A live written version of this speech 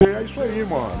É isso aí,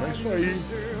 mano, é isso aí.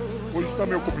 Hoje tá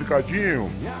meio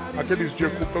complicadinho. Aqueles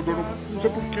dias que o computador não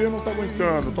sei por que não tá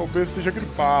aguentando. Talvez esteja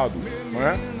gripado, não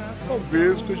é?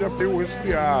 Talvez esteja meio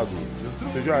resfriado.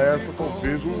 Seja essa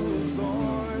talvez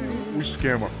o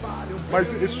esquema. Mas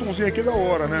esse somzinho aqui é da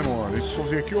hora, né, mano? Esse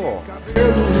somzinho aqui, ó.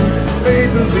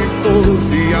 Peitos e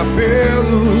doce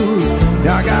apelos me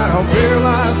agarram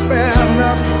pelas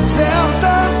pernas.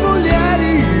 Certas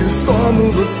mulheres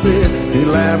como você me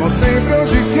levam sempre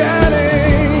onde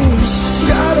querem.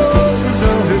 Garotos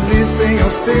não resistem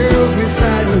aos seus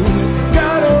mistérios.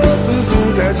 Garotos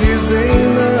nunca dizem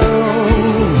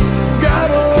não.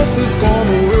 Garotos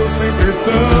como eu, sempre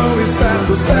tão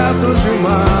espertos perto de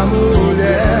uma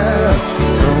mulher.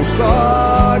 São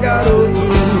só garotos.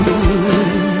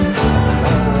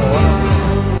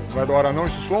 Não é da hora não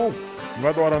esse som? Não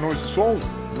é da hora não esse som?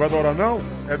 Não é da hora não?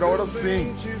 É da hora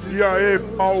sim. E aí,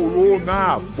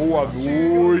 Paulona? Boa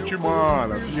noite,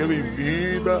 mana. Seja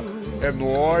bem-vinda. É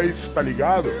nóis, tá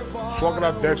ligado? Só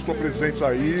agradece tua presença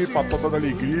aí, patota da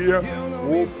alegria.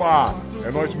 Opa,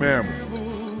 é nóis mesmo.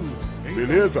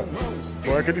 Beleza?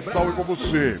 Então é aquele salve pra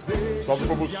você. Salve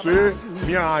pra você,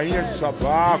 minha rainha de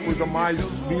Sabá, a coisa mais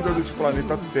linda desse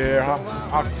planeta Terra.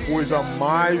 A coisa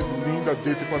mais linda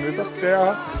desse planeta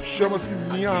Terra chama-se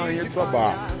minha rainha de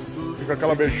Sabá. Fica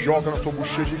aquela beijoca na sua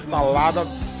bochecha instalada.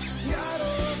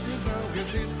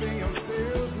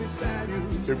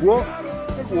 Pegou?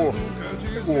 Pegou.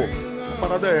 Pegou. A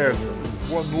parada é essa.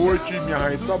 Boa noite, minha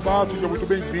rainha de Sabá, seja muito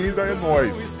bem-vinda, é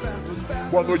nóis.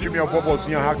 Boa noite, minha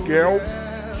vovozinha Raquel.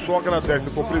 Só agradece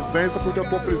a tua presença, porque a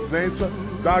tua presença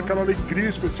dá aquela alegria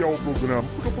especial ao programa.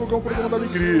 Porque o programa é um programa da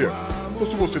alegria. Então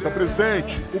se você está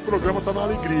presente, o programa está na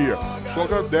alegria. Só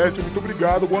agradece, muito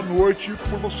obrigado, boa noite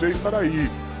por você estar aí.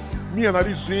 Minha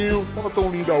narizinho, tava tão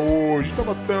linda hoje,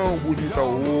 tava tão bonita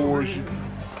hoje.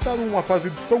 Tá numa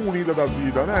fase tão linda da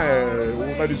vida, né?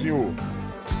 O narizinho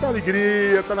tá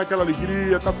alegria, tá naquela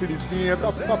alegria, tá felizinha,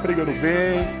 tá pregando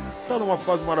bem, tá numa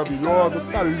fase maravilhosa,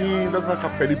 tá linda, tá com a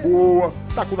pele boa,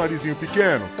 tá com o narizinho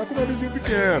pequeno, tá com o narizinho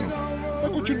pequeno, tá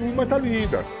continua, mas tá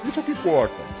linda, isso é o que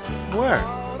importa, não é?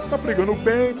 Tá pregando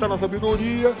bem, tá na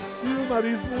sabedoria e o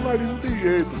nariz não tem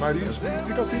jeito, o nariz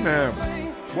fica assim mesmo.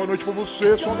 Boa noite pra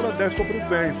você, só agradece a sua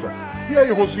presença. E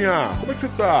aí, Rosinha, como é que você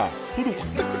tá? Tudo com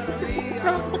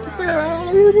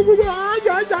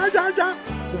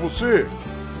você?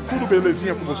 Tudo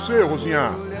belezinha com você,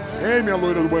 Rosinha? Hein, minha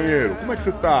loira do banheiro? Como é que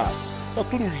você tá? Tá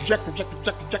tudo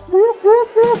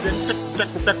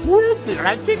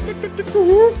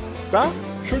tá?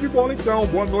 Show de bola então,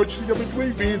 boa noite, seja muito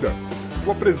bem-vinda.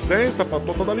 Sua presença,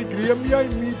 patota da alegria,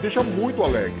 me deixa muito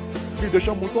alegre. Me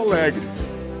deixa muito alegre.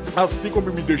 Assim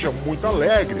como me deixa muito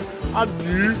alegre,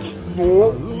 ali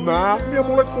na minha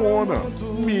molecona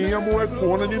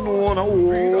Ninona,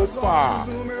 opa!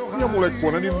 Minha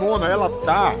molecona Ninona, ela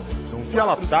tá, se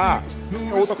ela tá,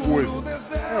 é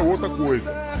outra coisa.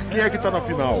 Quem é que tá na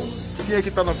final? Quem é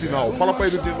que tá na final? Fala pra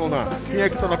ele, Ninona, quem é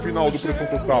que tá na final do Pressão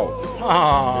Total?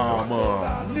 Ah,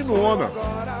 mano, Ninona,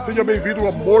 seja bem-vindo, o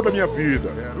amor da minha vida,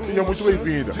 seja muito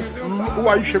bem-vinda.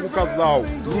 Aí chega o casal,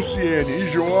 Luciene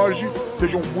e Jorge,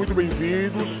 sejam muito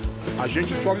bem-vindos. A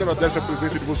gente só agradece a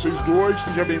presença de vocês dois.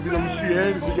 Seja bem-vindo,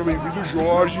 Luciene, seja bem-vindo,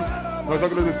 Jorge. Nós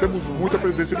agradecemos muito a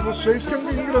presença de vocês, que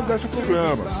engrandece o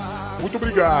programa. Muito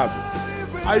obrigado.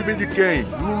 Aí vem de quem?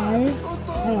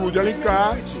 Lulu de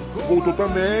Alencar, voltou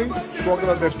também. Só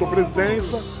agradece a tua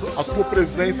presença. A tua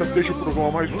presença deixa o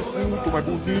programa mais culto, mais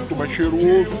bonito, mais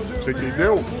cheiroso. Você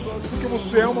entendeu? Porque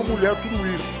você é uma mulher tudo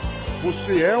isso.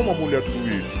 Você é uma mulher tudo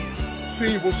isso.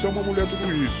 Sim, você é uma mulher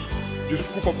tudo isso.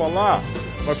 Desculpa falar,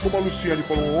 mas como a Luciane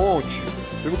falou ontem,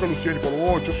 você viu que a Luciane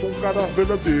falou ontem? Eu sou um cara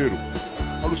verdadeiro.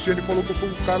 A Luciane falou que eu sou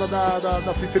um cara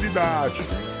da sinceridade.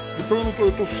 Então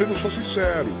eu tô sendo só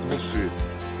sincero com você.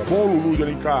 Tá bom, Lulu de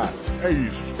Alencar? É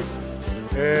isso.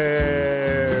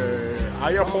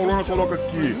 Aí a Paulona coloca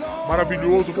aqui,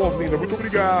 maravilhoso, voz linda. Muito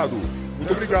obrigado.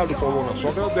 Muito obrigado, Paulona. Só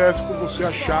agradece por você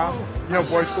achar minha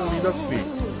voz tão linda assim.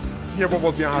 Minha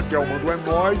vovozinha Raquel mandou é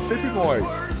nós, sempre nós.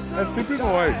 É sempre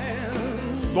nós.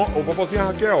 Ô, vovozinha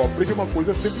Raquel, aprende uma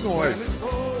coisa, é sempre nós.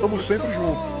 Estamos sempre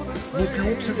juntos. No que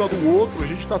um precisa do outro, a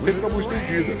gente tá sempre com a mão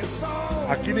estendida.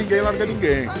 Aqui ninguém larga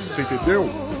ninguém. Você entendeu?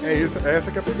 É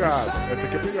essa que é a pegada. Essa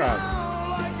que é a pegada.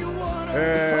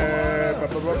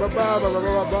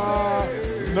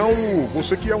 Não, Lu,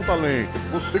 você que é um talento.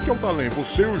 Você que é um talento.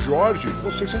 Você e o Jorge,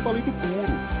 vocês são talento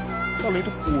puro.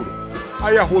 Talento puro.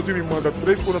 Aí a Rose me manda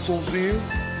 3 coraçãozinhos.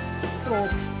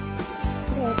 Pronto.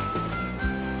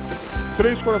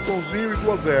 3 coraçãozinhos e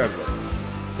 2 ervas.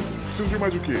 Preciso de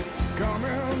mais o quê?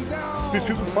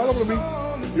 Fala pra mim.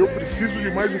 Eu preciso de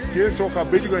mais do que se eu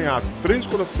acabei de ganhar 3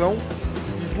 coração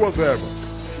e 2 ervas?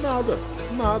 Nada,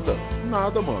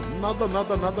 mano.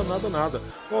 Nada.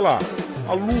 Olha lá,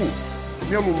 a Lu,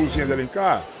 minha Luluzinha de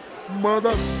Alencar,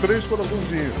 manda 3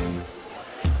 coraçãozinhos.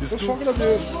 Eu só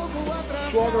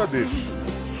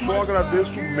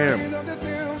agradeço mesmo.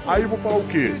 Aí eu vou falar o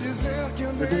quê?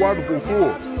 Eduardo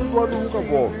voltou? Eduardo nunca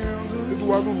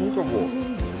volta.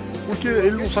 Porque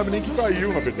ele não sabe nem que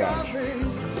caiu, na verdade.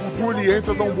 O Du, ele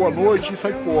entra, dá uma boa noite e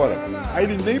sai fora. Aí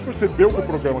ele nem percebeu que o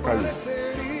programa caiu.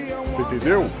 Você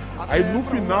entendeu? Aí no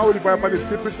final ele vai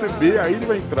aparecer, perceber, aí ele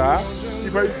vai entrar e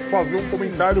vai fazer um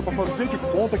comentário pra fazer de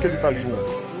conta que ele tá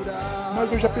junto.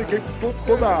 Mas eu já peguei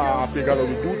toda a pegada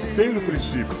do Du desde o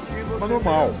princípio. Mas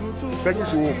normal, segue o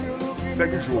jogo.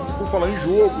 Por falar em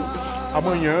jogo,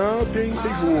 amanhã tem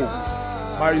jogo.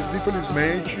 Mas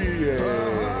infelizmente,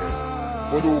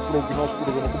 quando o nosso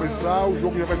programa começar, o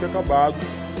jogo já vai ter acabado.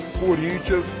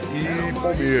 Corinthians e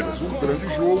Palmeiras, um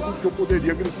grande jogo que eu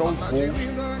poderia gritar os gols,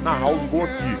 narrar os gols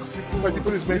aqui, mas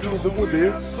infelizmente não vou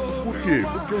poder. Por quê?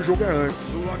 Porque o jogo é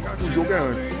antes.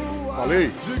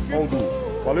 Falei? Ó, Du,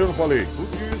 falei ou não falei?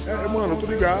 Mano, eu tô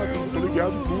ligado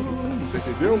tudo, você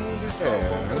entendeu?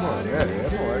 Mano, é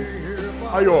nóis.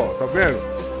 Aí, ó, tá vendo?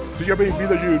 Seja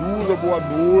bem-vinda, Jerusa, boa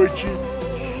noite.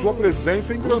 Sua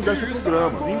presença engrandece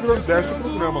o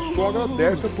programa, só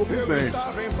agradece a tua presença.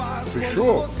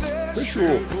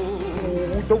 Fechou?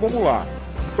 Então vamos lá.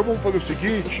 Então vamos fazer o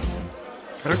seguinte,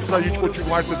 antes da gente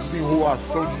continuar essa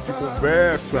desenrolação de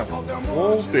conversa,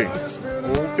 ontem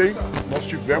nós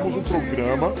tivemos um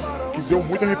programa que deu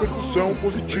muita repercussão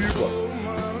positiva.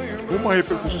 Uma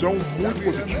repercussão muito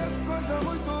positiva.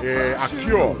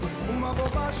 Aqui, ó,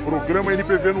 programa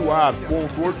NPV no ar,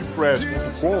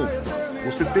 .wordpress.com.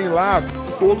 Você tem lá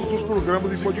todos os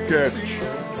programas em podcast.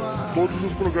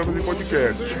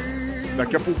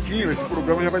 Daqui a pouquinho esse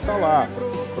programa já vai estar lá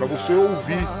para você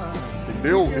ouvir,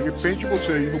 entendeu? De repente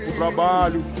você indo pro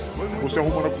trabalho, você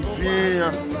arrumando a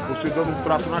cozinha, você dando um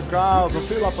trato na casa,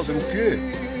 sei lá, fazendo o quê?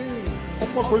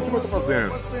 Alguma coisa você vai estar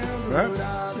fazendo, né?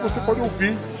 E você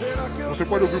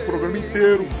pode ouvir o programa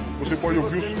inteiro, você pode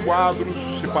ouvir os quadros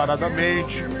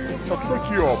separadamente. Tá tudo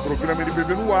aqui, ó, programa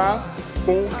NBB no ar.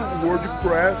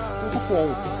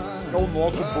 .wordpress.com é o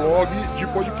nosso blog de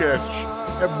podcast.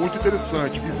 É muito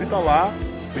interessante, visita lá,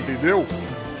 você entendeu?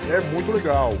 É muito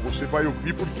legal, você vai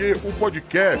ouvir, porque o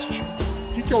podcast,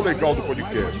 o que é o legal do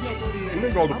podcast? O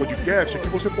legal do podcast é que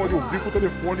você pode ouvir com o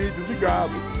telefone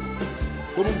desligado,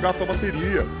 quando não gasta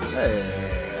bateria.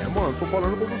 Mano, tô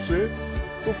falando pra você,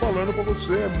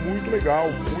 é muito legal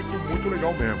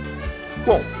mesmo.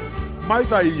 Bom,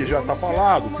 mas aí já tá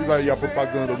falado, fiz aí a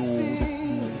propaganda do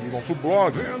nosso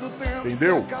blog,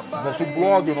 entendeu? Nosso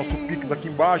blog, o nosso Pix aqui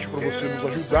embaixo para você nos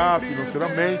ajudar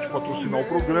financeiramente, patrocinar o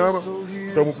programa.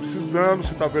 Estamos precisando,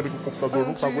 você tá vendo que o computador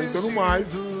não tá aguentando mais,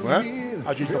 né?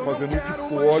 A gente tá fazendo o que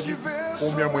pode,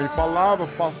 como minha mãe falava,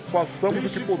 façamos o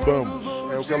que podamos,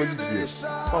 é o que ela dizia,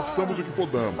 façamos o que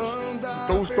podamos.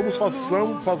 Então estamos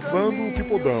fazendo o que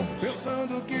podamos.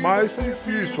 Mas é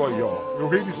difícil aí, ó. Eu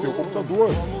reiniciei o computador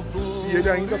e ele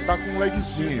ainda tá com um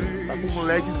lagzinho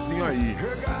aí.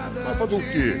 Vai fazer o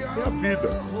quê? É a vida,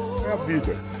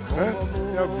 né?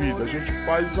 É a vida. A gente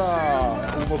faz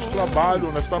o nosso trabalho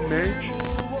honestamente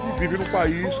e vive num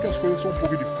país que as coisas são um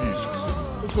pouco difíceis.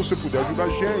 Se você puder ajudar a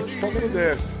gente, só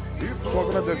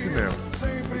agradece mesmo.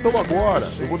 Então agora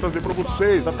eu vou trazer pra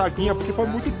vocês a Taguinha, porque faz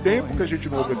muito tempo que a gente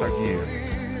não ouve a Taguinha.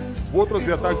 Vou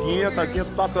trazer a Taguinha tá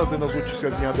trazendo as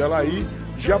noticiazinhas dela aí,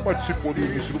 já participou do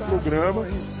início do programa,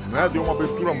 né? Deu uma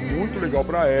abertura muito legal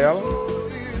pra ela.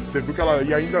 Você viu que ela,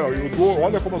 e ainda,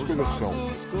 olha como as coisas são.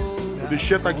 Eu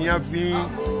deixei a Taguinha vir,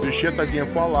 deixei a Taguinha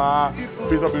falar,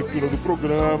 fez a abertura do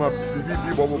programa, bibi,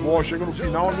 chega no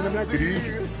final, a menina me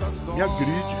agride.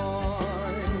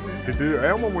 Entendeu?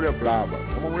 É uma mulher brava,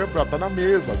 tá na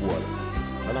mesa agora.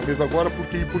 Por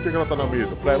que ela tá na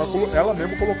mesa? Pra ela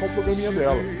mesma colocar o programinha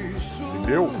dela,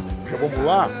 entendeu? Já vamos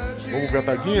lá? Vamos ver a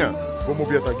Taguinha? Vamos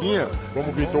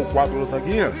ver então o quadro da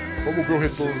Taguinha? Vamos ver o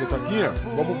retorno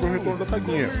da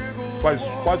Taguinha. Faz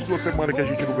quase 2 semanas que a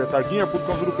gente não vê a Taguinha por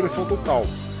causa do Pressão Total.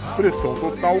 Pressão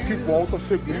Total que volta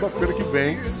segunda-feira que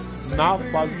vem na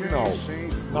fase final.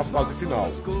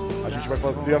 A gente vai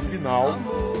fazer a final,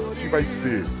 que vai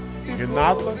ser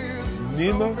Renata,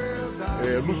 Nina,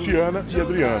 Luciana e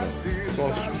Adriana. São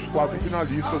os 4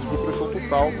 finalistas do Pressão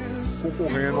Total,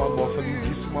 concorrendo à nossa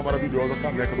lindíssima, maravilhosa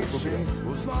caneca do programa.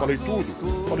 Falei tudo?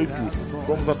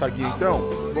 Vamos à Taguinha então?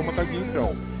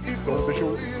 Então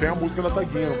tem a música da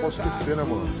Taguinha, não posso esquecer, né,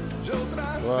 mano?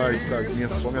 Ai, Taguinha,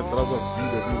 só me atrasa a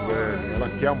vida, viu, velho? Ela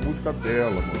quer a música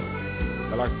dela, mano.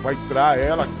 Ela vai entrar,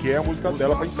 ela quer a música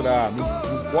dela pra entrar.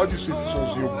 Não pode ser esse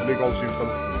somzinho legalzinho que tá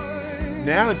no fundo.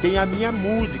 Não, tem a minha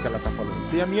música, ela tá falando.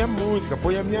 Tem a minha música,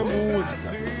 põe a minha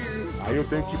música. Aí eu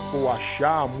tenho que,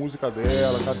 achar a música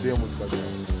dela. Cadê a música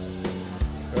dela?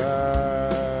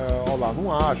 Olha lá,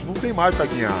 não acho. Não tem mais pra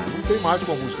ganhar. Não tem mais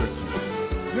com a música aqui.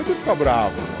 Eu tenho que ficar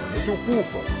bravo, mano. Eu tenho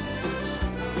culpa.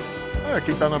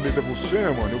 Quem tá na mesa é você,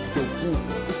 mano. Eu que tenho culpa.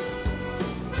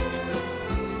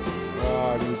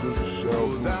 Ai, meu Deus do céu.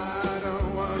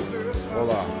 Olha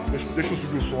lá. Deixa eu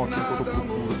subir o som aqui enquanto eu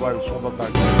procuro. Vai, o som da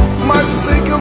tarde. Mas eu sei que eu